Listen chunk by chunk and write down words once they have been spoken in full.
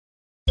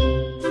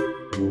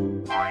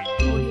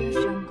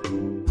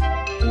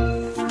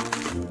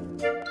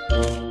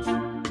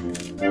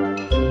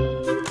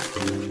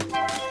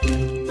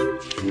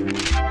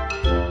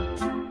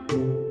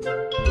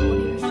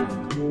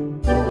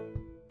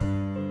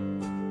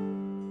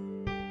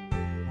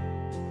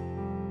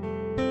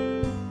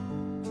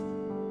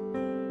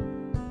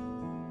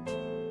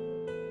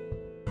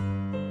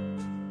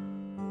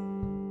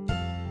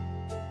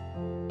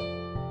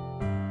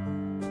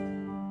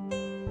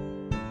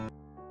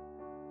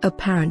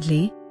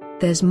Apparently,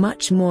 there's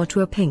much more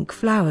to a pink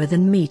flower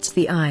than meets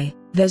the eye.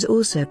 There's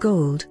also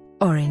gold,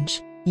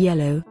 orange,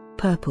 yellow,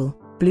 purple,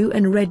 blue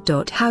and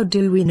red. How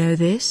do we know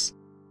this?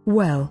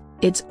 Well,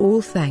 it's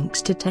all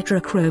thanks to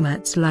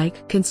tetrachromats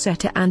like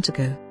Concetta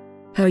Antico.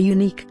 Her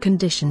unique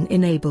condition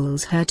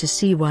enables her to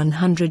see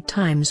 100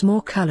 times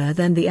more color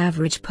than the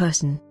average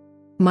person.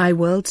 My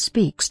world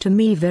speaks to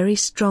me very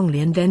strongly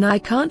and then I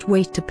can't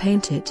wait to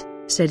paint it,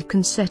 said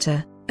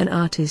Concetta, an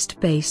artist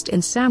based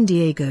in San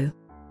Diego.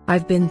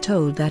 I've been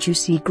told that you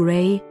see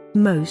gray,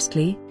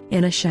 mostly,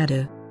 in a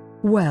shadow.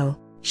 Well,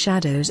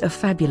 shadows are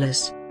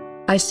fabulous.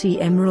 I see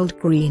emerald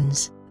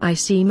greens, I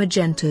see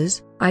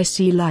magentas, I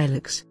see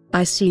lilacs,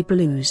 I see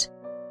blues.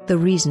 The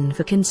reason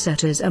for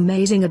Concetta's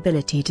amazing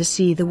ability to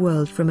see the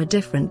world from a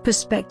different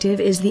perspective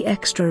is the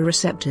extra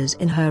receptors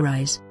in her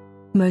eyes.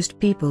 Most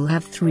people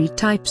have 3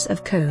 types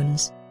of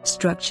cones,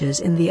 structures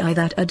in the eye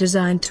that are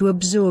designed to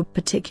absorb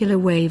particular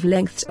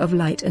wavelengths of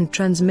light and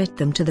transmit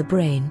them to the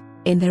brain,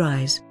 in their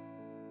eyes.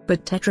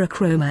 But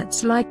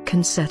tetrachromats like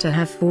Concetta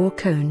have 4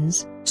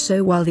 cones,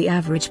 so while the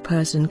average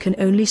person can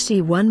only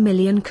see 1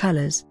 million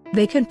colors,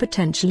 they can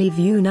potentially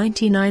view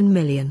 99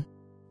 million.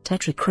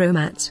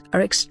 Tetrachromats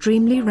are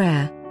extremely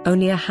rare,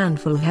 only a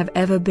handful have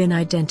ever been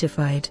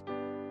identified.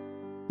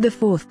 The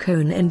 4th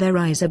cone in their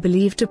eyes are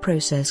believed to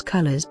process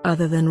colors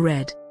other than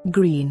red,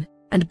 green,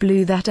 and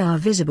blue that are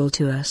visible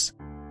to us.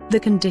 The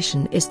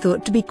condition is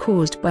thought to be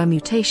caused by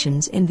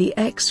mutations in the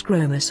X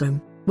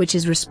chromosome, which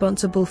is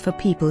responsible for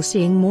people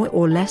seeing more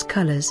or less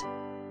colors.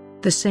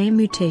 The same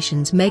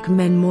mutations make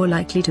men more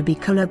likely to be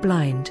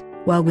colorblind,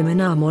 while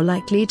women are more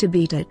likely to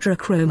be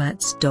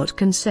tetrachromats.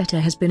 Concetta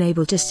has been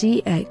able to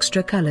see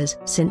extra colors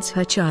since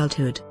her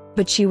childhood,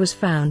 but she was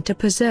found to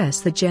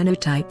possess the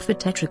genotype for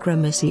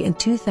tetrachromacy in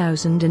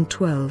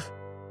 2012.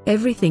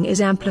 Everything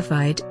is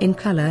amplified in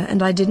color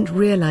and I didn't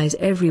realize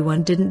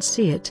everyone didn't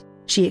see it,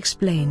 she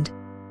explained.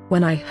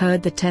 When I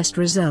heard the test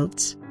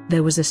results,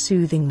 there was a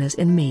soothingness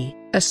in me,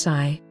 a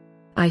sigh.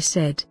 I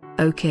said,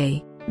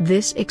 okay,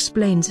 this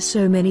explains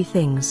so many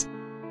things.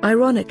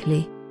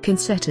 Ironically,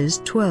 Concetta's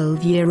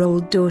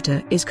 12-year-old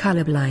daughter is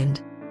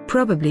colorblind,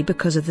 probably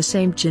because of the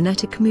same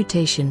genetic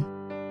mutation.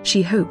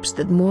 She hopes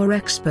that more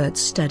experts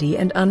study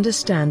and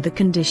understand the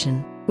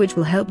condition, which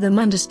will help them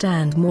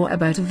understand more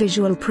about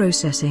visual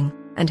processing,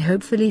 and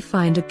hopefully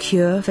find a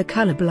cure for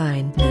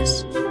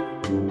colorblindness.